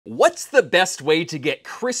What's the best way to get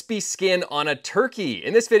crispy skin on a turkey?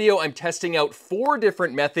 In this video, I'm testing out 4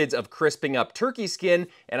 different methods of crisping up turkey skin,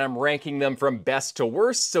 and I'm ranking them from best to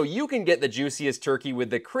worst so you can get the juiciest turkey with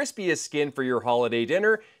the crispiest skin for your holiday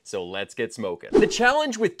dinner. So let's get smoking. The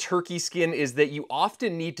challenge with turkey skin is that you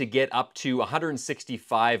often need to get up to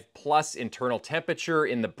 165 plus internal temperature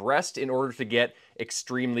in the breast in order to get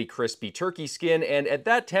extremely crispy turkey skin, and at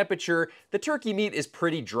that temperature, the turkey meat is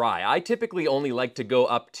pretty dry. I typically only like to go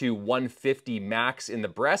up to 150 max in the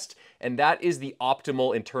breast, and that is the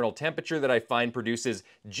optimal internal temperature that I find produces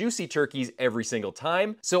juicy turkeys every single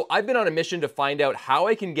time. So I've been on a mission to find out how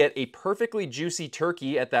I can get a perfectly juicy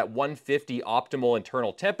turkey at that 150 optimal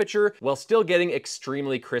internal temperature while still getting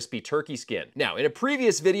extremely crispy turkey skin. Now, in a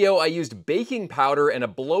previous video, I used baking powder and a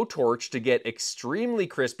blowtorch to get extremely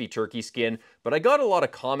crispy turkey skin, but I got a lot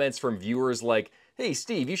of comments from viewers like, "Hey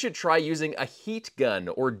Steve, you should try using a heat gun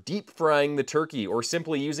or deep frying the turkey or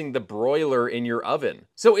simply using the broiler in your oven."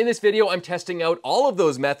 So in this video, I'm testing out all of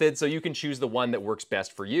those methods so you can choose the one that works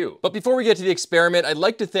best for you. But before we get to the experiment, I'd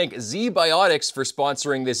like to thank ZBiotics for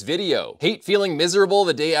sponsoring this video. Hate feeling miserable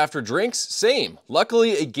the day after drinks? Same.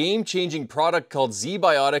 Luckily, a game-changing product called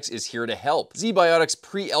ZBiotics is here to help. ZBiotics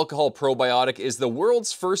Pre-Alcohol Probiotic is the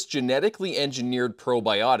world's first genetically engineered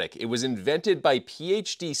probiotic. It was invented by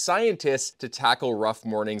PhD scientists to tackle rough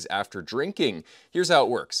mornings after drinking. Here's how it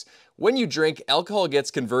works. When you drink, alcohol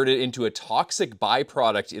gets converted into a toxic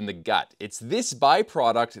byproduct in the gut. It's this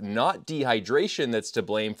byproduct, not dehydration, that's to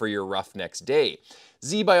blame for your rough next day.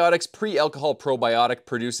 ZBiotics Pre-Alcohol Probiotic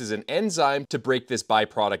produces an enzyme to break this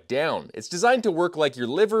byproduct down. It's designed to work like your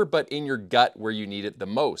liver, but in your gut where you need it the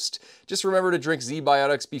most. Just remember to drink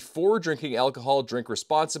ZBiotics before drinking alcohol, drink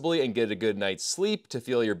responsibly, and get a good night's sleep to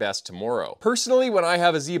feel your best tomorrow. Personally, when I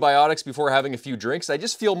have a ZBiotics before having a few drinks, I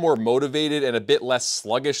just feel more motivated and a bit less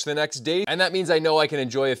sluggish the next day, and that means I know I can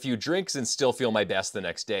enjoy a few drinks and still feel my best the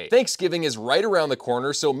next day. Thanksgiving is right around the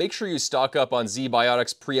corner, so make sure you stock up on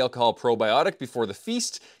ZBiotics Pre-Alcohol Probiotic before the feast.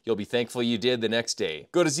 You'll be thankful you did the next day.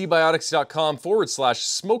 Go to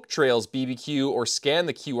zbiotics.com/smoketrailsbbq or scan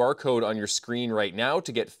the QR code on your screen right now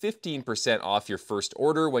to get 15% off your first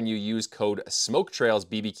order when you use code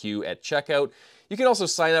SMOKETRAILSBBQ at checkout. You can also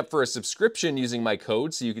sign up for a subscription using my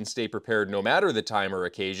code so you can stay prepared no matter the time or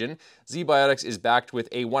occasion. ZBiotics is backed with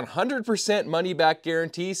a 100% money-back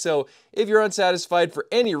guarantee, so if you're unsatisfied for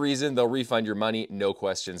any reason, they'll refund your money, no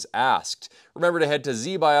questions asked. Remember to head to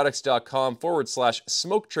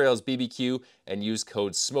zbiotics.com/smoketrailsbbq and use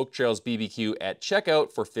code SMOKETRAILSBBQ at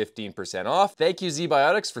checkout for 15% off. Thank you,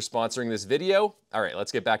 ZBiotics, for sponsoring this video. All right,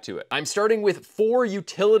 let's get back to it. I'm starting with 4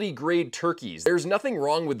 utility-grade turkeys. There's nothing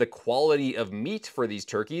wrong with the quality of meat for these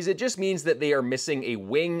turkeys. It just means that they are missing a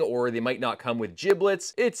wing or they might not come with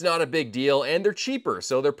giblets. It's not a big deal, and they're cheaper,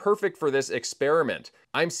 so they're perfect for this experiment.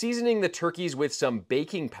 I'm seasoning the turkeys with some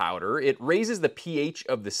baking powder. It raises the pH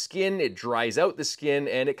of the skin, it dries out the skin,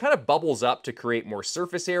 and it kind of bubbles up to create more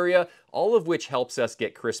surface area, all of which helps us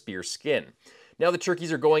get crispier skin. Now the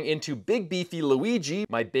turkeys are going into Big Beefy Luigi,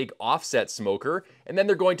 my big offset smoker, and then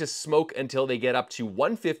they're going to smoke until they get up to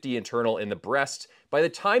 150 internal in the breast. By the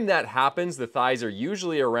time that happens, the thighs are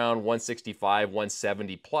usually around 165,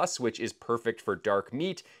 170 plus, which is perfect for dark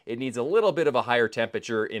meat. It needs a little bit of a higher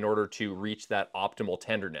temperature in order to reach that optimal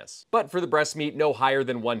tenderness. But for the breast meat, no higher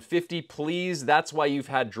than 150, please. That's why you've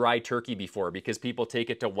had dry turkey before, because people take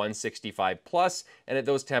it to 165 plus, and at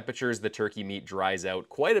those temperatures, the turkey meat dries out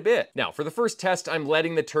quite a bit. Now, for the first test, I'm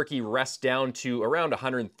letting the turkey rest down to around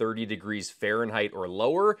 130 degrees Fahrenheit or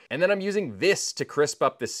lower, and then I'm using this to crisp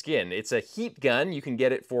up the skin. It's a heat gun. You can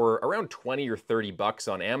get it for around 20 or 30 bucks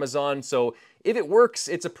on Amazon, so if it works,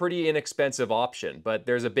 it's a pretty inexpensive option, but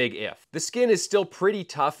there's a big if. The skin is still pretty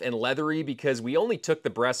tough and leathery because we only took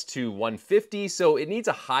the breast to 150, so it needs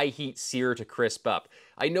a high heat sear to crisp up.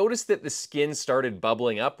 I noticed that the skin started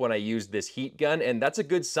bubbling up when I used this heat gun, and that's a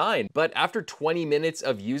good sign. But after 20 minutes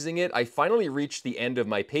of using it, I finally reached the end of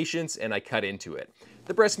my patience and I cut into it.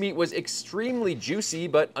 The breast meat was extremely juicy,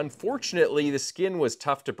 but unfortunately the skin was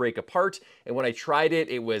tough to break apart, and when I tried it,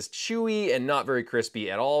 it was chewy and not very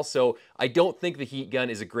crispy at all, so I don't think the heat gun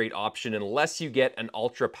is a great option unless you get an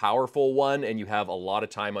ultra powerful one and you have a lot of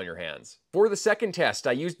time on your hands. For the second test,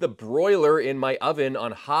 I used the broiler in my oven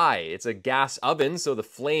on high. It's a gas oven, so the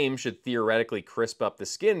flame should theoretically crisp up the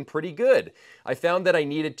skin pretty good. I found that I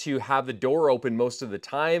needed to have the door open most of the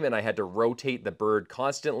time, and I had to rotate the bird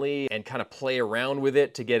constantly and kind of play around with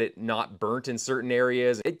it to get it not burnt in certain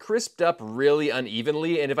areas. It crisped up really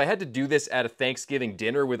unevenly, and if I had to do this at a Thanksgiving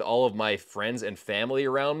dinner with all of my friends and family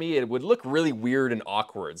around me, it would look really weird and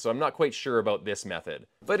awkward, so I'm not quite sure about this method.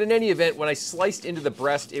 But in any event, when I sliced into the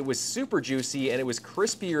breast, it was super juicy and it was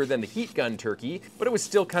crispier than the heat gun turkey, but it was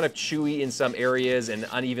still kind of chewy in some areas and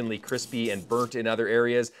unevenly crispy and burnt in other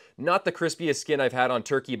areas. Not the crispiest skin I've had on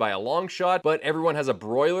turkey by a long shot, but everyone has a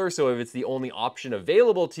broiler, so if it's the only option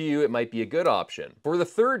available to you, it might be a good option. For the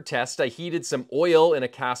third test, I heated some oil in a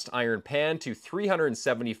cast iron pan to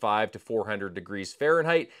 375 to 400 degrees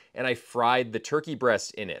Fahrenheit, and I fried the turkey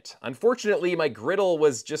breast in it. Unfortunately, my griddle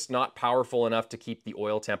was just not powerful enough to keep the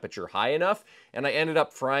oil temperature high enough, and I ended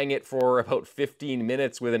up frying it for about 15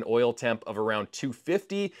 minutes with an oil temp of around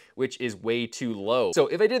 250, which is way too low. So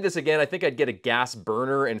if I did this again, I think I'd get a gas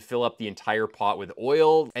burner and fill up the entire pot with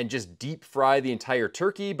oil and just deep fry the entire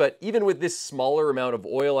turkey. But even with this smaller amount of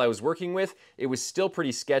oil I was working with, it was still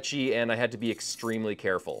pretty sketchy and I had to be extremely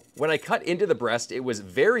careful. When I cut into the breast, it was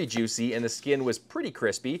very juicy and the skin was pretty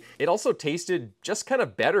crispy. It also tasted just kind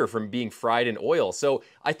of better from being fried in oil. So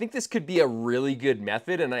I think this could be a really good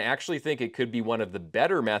method, and I actually think it could be one of the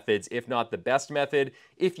better methods, if not the best method,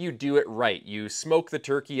 if you do it right. You smoke the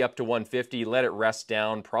turkey up to 150, let it rest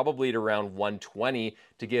down probably at around 120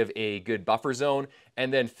 to give a good buffer zone,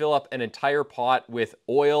 and then fill up an entire pot with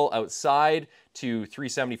oil outside to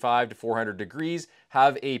 375 to 400 degrees,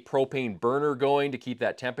 have a propane burner going to keep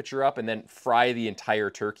that temperature up, and then fry the entire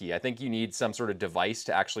turkey. I think you need some sort of device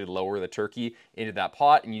to actually lower the turkey into that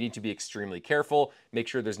pot, and you need to be extremely careful. Make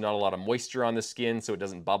sure there's not a lot of moisture on the skin so it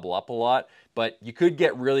doesn't bubble up a lot, but you could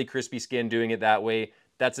get really crispy skin doing it that way.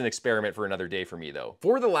 That's an experiment for another day for me though.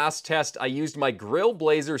 For the last test, I used my Grill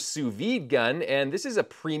Blazer sous vide gun, and this is a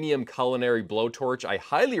premium culinary blowtorch I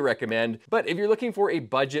highly recommend. But if you're looking for a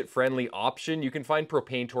budget-friendly option, you can find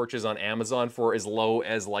propane torches on Amazon for as low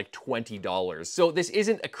as like $20. So this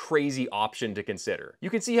isn't a crazy option to consider.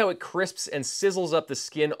 You can see how it crisps and sizzles up the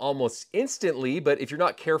skin almost instantly, but if you're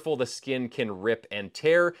not careful, the skin can rip and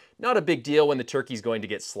tear. Not a big deal when the turkey's going to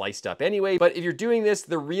get sliced up anyway, but if you're doing this,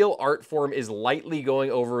 the real art form is lightly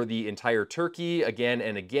going over the entire turkey again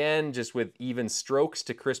and again, just with even strokes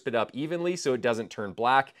to crisp it up evenly so it doesn't turn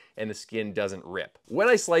black and the skin doesn't rip. When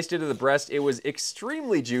I sliced it to the breast, it was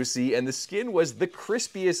extremely juicy and the skin was the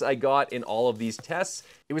crispiest I got in all of these tests.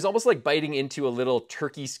 It was almost like biting into a little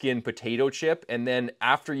turkey skin potato chip, and then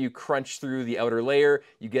after you crunch through the outer layer,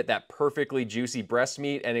 you get that perfectly juicy breast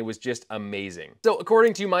meat, and it was just amazing. So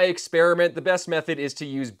according to my experiment, the best method is to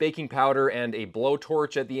use baking powder and a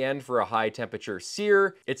blowtorch at the end for a high temperature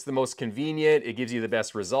sear. It's the most convenient, it gives you the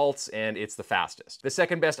best results, and it's the fastest. The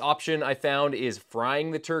second best option I found is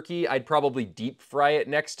frying the turkey. I'd probably deep fry it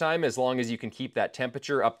next time, as long as you can keep that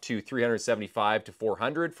temperature up to 375 to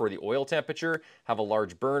 400 for the oil temperature. Have a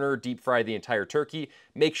large burner, deep fry the entire turkey.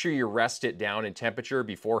 Make sure you rest it down in temperature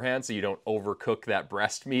beforehand so you don't overcook that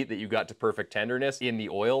breast meat that you got to perfect tenderness in the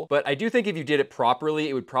oil. But I do think if you did it properly,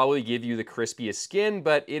 it would probably give you the crispiest skin,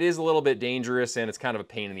 but it is a little bit dangerous and it's kind of a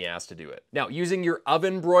pain in the ass to do it. Now, using your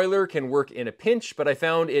oven broiler can work in a pinch, but I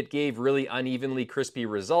found it gave really unevenly crispy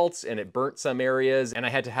results and it burnt some areas, and I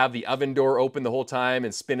had to have the oven door open the whole time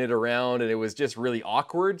and spin it around, and it was just really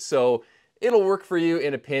awkward. So it'll work for you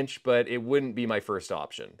in a pinch, but it wouldn't be my first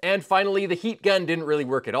option. And finally, the heat gun didn't really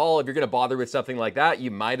work at all. If you're gonna bother with something like that, you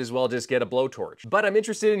might as well just get a blowtorch. But I'm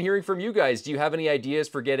interested in hearing from you guys. Do you have any ideas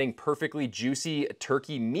for getting perfectly juicy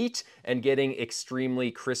turkey meat and getting extremely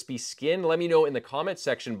crispy skin? Let me know in the comments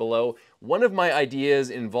section below. One of my ideas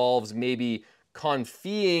involves maybe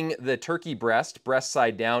confit the turkey breast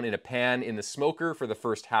side down in a pan in the smoker for the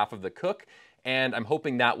first half of the cook. And I'm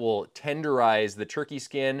hoping that will tenderize the turkey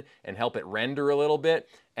skin and help it render a little bit.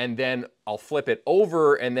 And then I'll flip it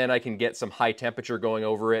over and then I can get some high temperature going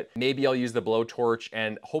over it. Maybe I'll use the blowtorch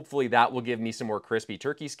and hopefully that will give me some more crispy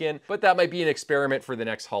turkey skin, but that might be an experiment for the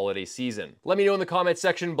next holiday season. Let me know in the comments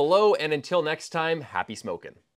section below, and until next time, happy smoking.